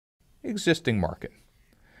existing market.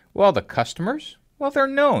 Well, the customers, well, they're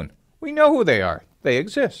known. We know who they are. They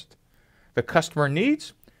exist. The customer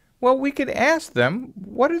needs, well, we could ask them,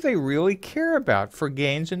 what do they really care about for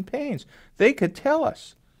gains and pains? They could tell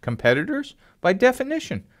us. Competitors, by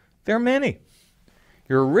definition, there are many.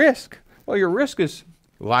 Your risk, well, your risk is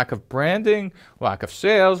lack of branding, lack of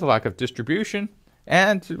sales, lack of distribution,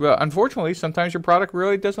 and unfortunately, sometimes your product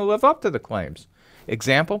really doesn't live up to the claims.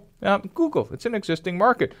 Example, Google. It's an existing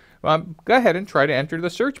market. Go ahead and try to enter the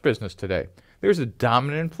search business today. There's a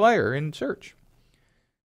dominant player in search.